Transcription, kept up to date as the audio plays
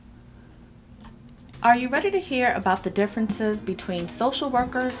Are you ready to hear about the differences between social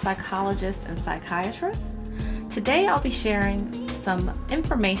workers, psychologists, and psychiatrists? Today I'll be sharing some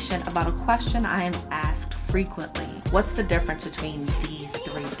information about a question I am asked frequently. What's the difference between these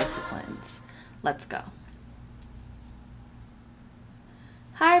three disciplines? Let's go.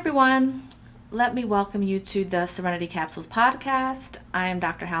 Hi everyone. Let me welcome you to the Serenity Capsules podcast. I am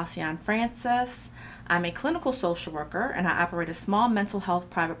Dr. Halcyon Francis. I'm a clinical social worker and I operate a small mental health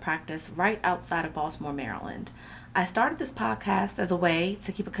private practice right outside of Baltimore, Maryland. I started this podcast as a way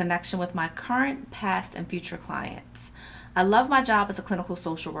to keep a connection with my current, past, and future clients. I love my job as a clinical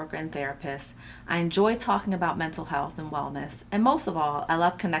social worker and therapist. I enjoy talking about mental health and wellness, and most of all, I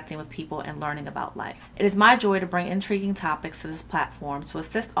love connecting with people and learning about life. It is my joy to bring intriguing topics to this platform to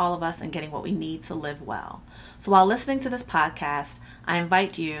assist all of us in getting what we need to live well. So while listening to this podcast, I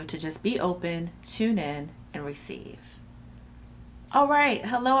invite you to just be open, tune in, and receive. All right,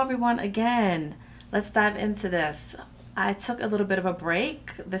 hello everyone again. Let's dive into this. I took a little bit of a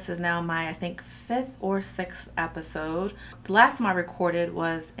break. This is now my, I think, 5th or 6th episode. The last time I recorded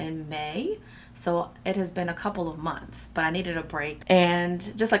was in May, so it has been a couple of months, but I needed a break. And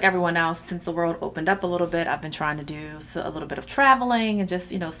just like everyone else, since the world opened up a little bit, I've been trying to do a little bit of traveling and just,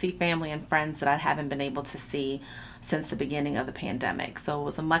 see family and friends that I haven't been able to see since the beginning of the pandemic. So it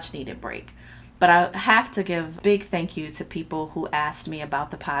was a much needed break. But I have to give a big thank you to people who asked me about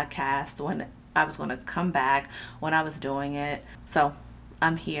the podcast when I was going to come back, when I was doing it. So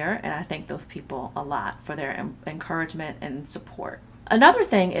I'm here, and I thank those people a lot for their encouragement and support. Another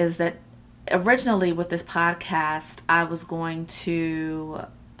thing is that originally with this podcast, I was going to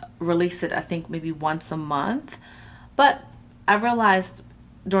release it, I think maybe once a month. But I realized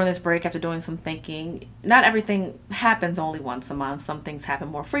during this break, after doing some thinking, not everything happens only once a month. Some things happen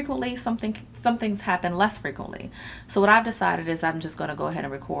more frequently. Some things happen less frequently. So what I've decided is I'm just going to go ahead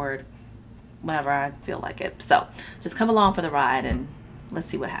and record whenever I feel like it. So just come along for the ride and let's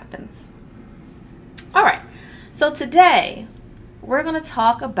see what happens. All right. So today we're going to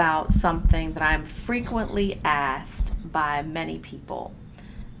talk about something that I'm frequently asked by many people.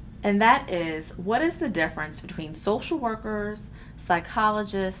 And that is, what is the difference between social workers,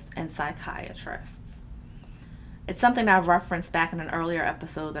 psychologists, and psychiatrists? It's something that I referenced back in an earlier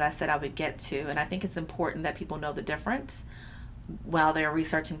episode that I said I would get to, and I think it's important that people know the difference while they're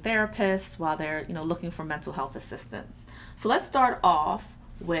researching therapists, while they're looking for mental health assistance. So let's start off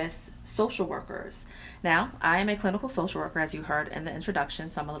with social workers. Now, I am a clinical social worker, as you heard in the introduction,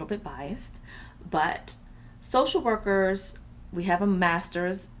 so I'm a little bit biased. But social workers, we have a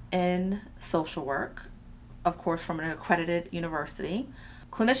master's in social work, of course, from an accredited university.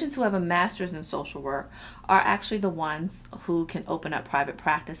 Clinicians who have a master's in social work are actually the ones who can open up private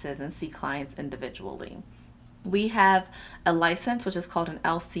practices and see clients individually. We have a license, which is called an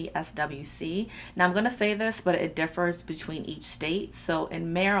LCSWC. Now, I'm going to say this, but it differs between each state. So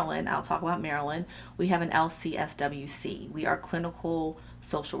in Maryland, I'll talk about Maryland, we have an LCSWC. We are clinical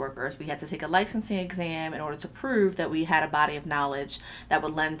social workers. We had to take a licensing exam in order to prove that we had a body of knowledge that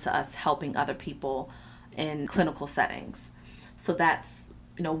would lend to us helping other people in clinical settings. So that's,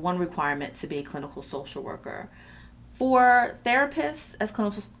 one requirement to be a clinical social worker. For therapists, as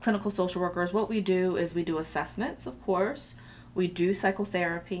clinical social workers, what we do is we do assessments, of course. We do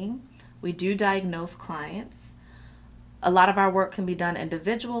psychotherapy. We do diagnose clients. A lot of our work can be done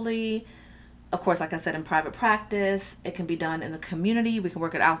individually. Of course, like I said, in private practice. It can be done in the community. We can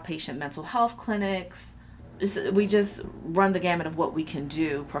work at outpatient mental health clinics. We just run the gamut of what we can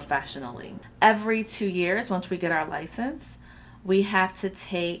do professionally. Every 2 years, once we get our license, we have to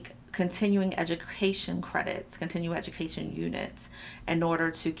take continuing education credits, continuing education units, in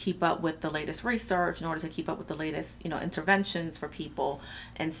order to keep up with the latest research, in order to keep up with the latest, interventions for people.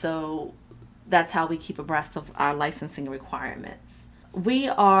 And so that's how we keep abreast of our licensing requirements. We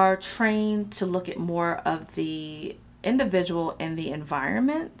are trained to look at more of the individual and the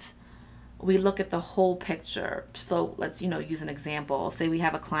environment. We look at the whole picture. So let's, use an example. Say we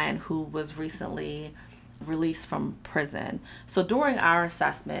have a client who was recently released from prison. So during our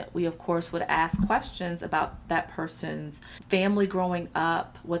assessment, we of course would ask questions about that person's family growing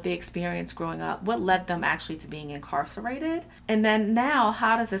up, what they experienced growing up, what led them actually to being incarcerated. And then now,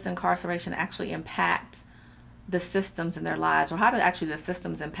 how does this incarceration actually impact the systems in their lives, or how do actually the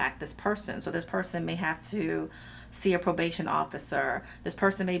systems impact this person? So this person may have to see a probation officer. This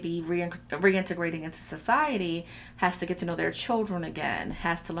person may be reintegrating into society, has to get to know their children again,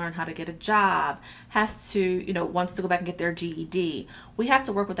 has to learn how to get a job, has to, wants to go back and get their GED. We have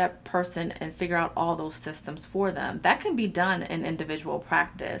to work with that person and figure out all those systems for them. That can be done in individual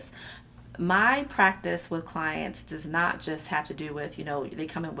practice. My practice with clients does not just have to do with, they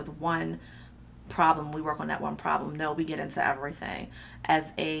come in with one problem, we work on that one problem. No, we get into everything.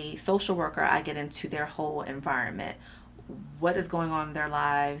 As a social worker, I get into their whole environment. What is going on in their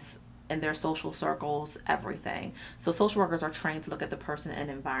lives, in their social circles, everything. So social workers are trained to look at the person and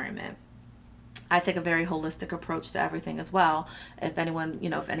environment. I take a very holistic approach to everything as well. If anyone,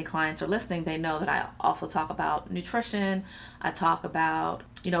 if any clients are listening, they know that I also talk about nutrition. I talk about,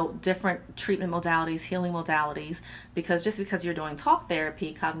 different treatment modalities, healing modalities, because just because you're doing talk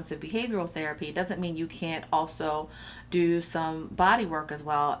therapy, cognitive behavioral therapy, doesn't mean you can't also do some body work as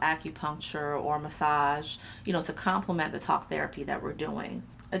well, acupuncture or massage, to complement the talk therapy that we're doing.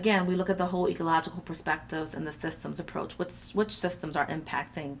 Again, we look at the whole ecological perspectives and the systems approach. Which systems are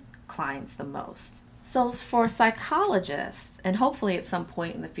impacting clients the most? So for psychologists, and hopefully at some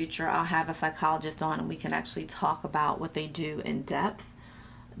point in the future I'll have a psychologist on and we can actually talk about what they do in depth.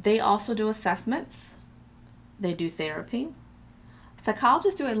 They also do assessments. They do therapy.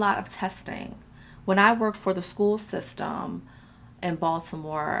 Psychologists do a lot of testing. When I worked for the school system in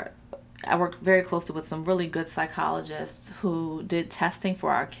Baltimore, I worked very closely with some really good psychologists who did testing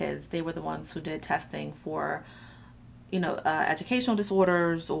for our kids. They were the ones who did testing for educational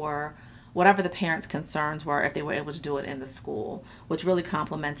disorders or whatever the parents' concerns were, if they were able to do it in the school, which really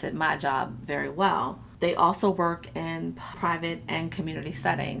complemented my job very well. They also work in private and community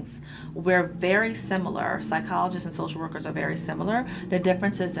settings. We're very similar. Psychologists and social workers are very similar. The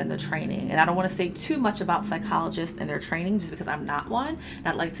difference is in the training. And I don't want to say too much about psychologists and their training just because I'm not one. And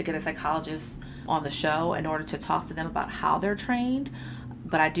I'd like to get a psychologist on the show in order to talk to them about how they're trained.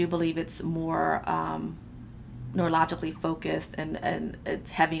 But I do believe it's more neurologically focused and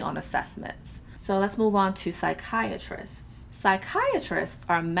it's heavy on assessments. So let's move on to psychiatrists. Psychiatrists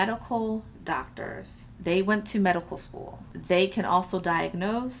are medical doctors. They went to medical school. They can also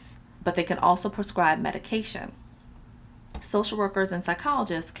diagnose, but they can also prescribe medication. Social workers and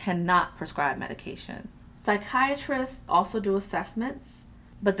psychologists cannot prescribe medication. Psychiatrists also do assessments,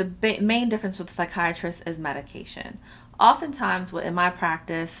 but the main difference with psychiatrists is medication. Oftentimes, in my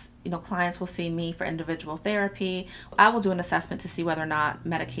practice, clients will see me for individual therapy. I will do an assessment to see whether or not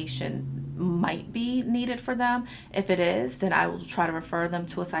medication might be needed for them. If it is, then I will try to refer them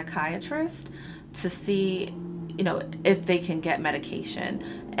to a psychiatrist to see, if they can get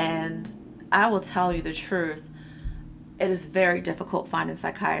medication. And I will tell you the truth, it is very difficult finding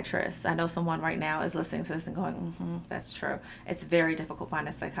psychiatrists. I know someone right now is listening to this and going, that's true. It's very difficult finding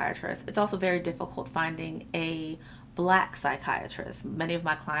a psychiatrist. It's also very difficult finding a Black psychiatrist. Many of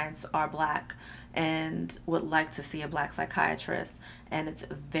my clients are Black and would like to see a Black psychiatrist, and it's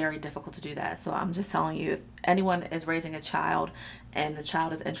very difficult to do that. So I'm just telling you, if anyone is raising a child and the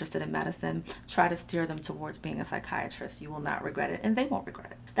child is interested in medicine, try to steer them towards being a psychiatrist. You will not regret it, and they won't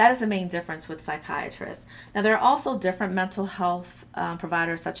regret it. That is the main difference with psychiatrists. Now, there are also different mental health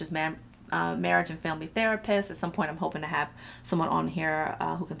providers, such as marriage and family therapists. At some point, I'm hoping to have someone on here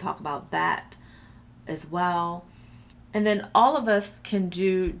who can talk about that as well. And then all of us can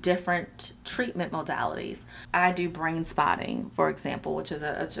do different treatment modalities. I do brain spotting, for example, which is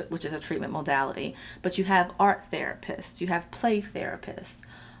a treatment modality. But you have art therapists, you have play therapists,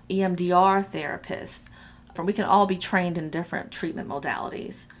 EMDR therapists. We can all be trained in different treatment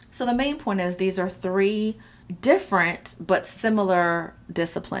modalities. So the main point is these are three different but similar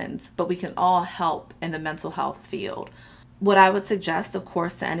disciplines, but we can all help in the mental health field. What I would suggest, of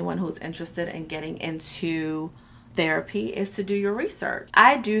course, to anyone who's interested in getting into therapy is to do your research.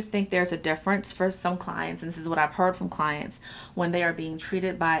 I do think there's a difference for some clients, and this is what I've heard from clients, when they are being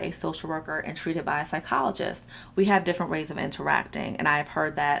treated by a social worker and treated by a psychologist. We have different ways of interacting, and I've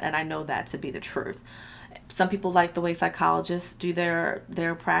heard that, and I know that to be the truth. Some people like the way psychologists do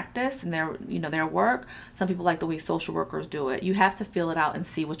their practice and their work. Some people like the way social workers do it. You have to feel it out and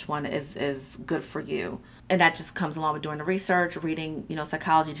see which one is good for you. And that just comes along with doing the research, reading,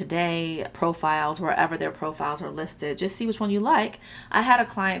 Psychology Today, profiles, wherever their profiles are listed. Just see which one you like. I had a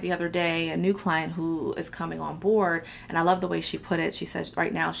client the other day, a new client who is coming on board, and I love the way she put it. She said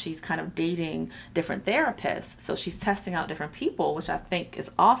right now she's kind of dating different therapists. So she's testing out different people, which I think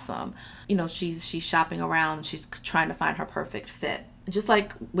is awesome. She's shopping around, she's trying to find her perfect fit. Just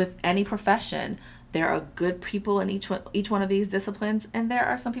like with any profession, there are good people in each one of these disciplines, and there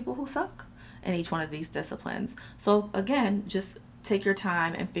are some people who suck in each one of these disciplines. So again, just take your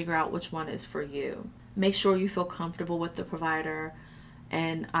time and figure out which one is for you. Make sure you feel comfortable with the provider,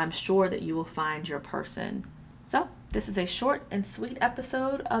 and I'm sure that you will find your person. So this is a short and sweet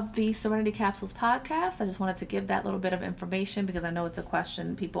episode of the Serenity Capsules podcast. I just wanted to give that little bit of information because I know it's a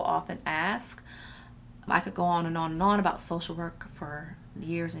question people often ask. I could go on and on and on about social work for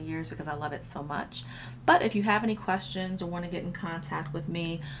years and years because I love it so much. But if you have any questions or want to get in contact with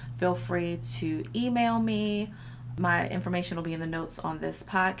me, feel free to email me. My information will be in the notes on this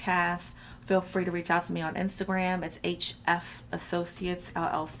podcast. Feel free to reach out to me on Instagram. It's HF Associates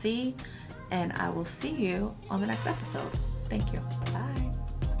LLC. And I will see you on the next episode. Thank you. Bye.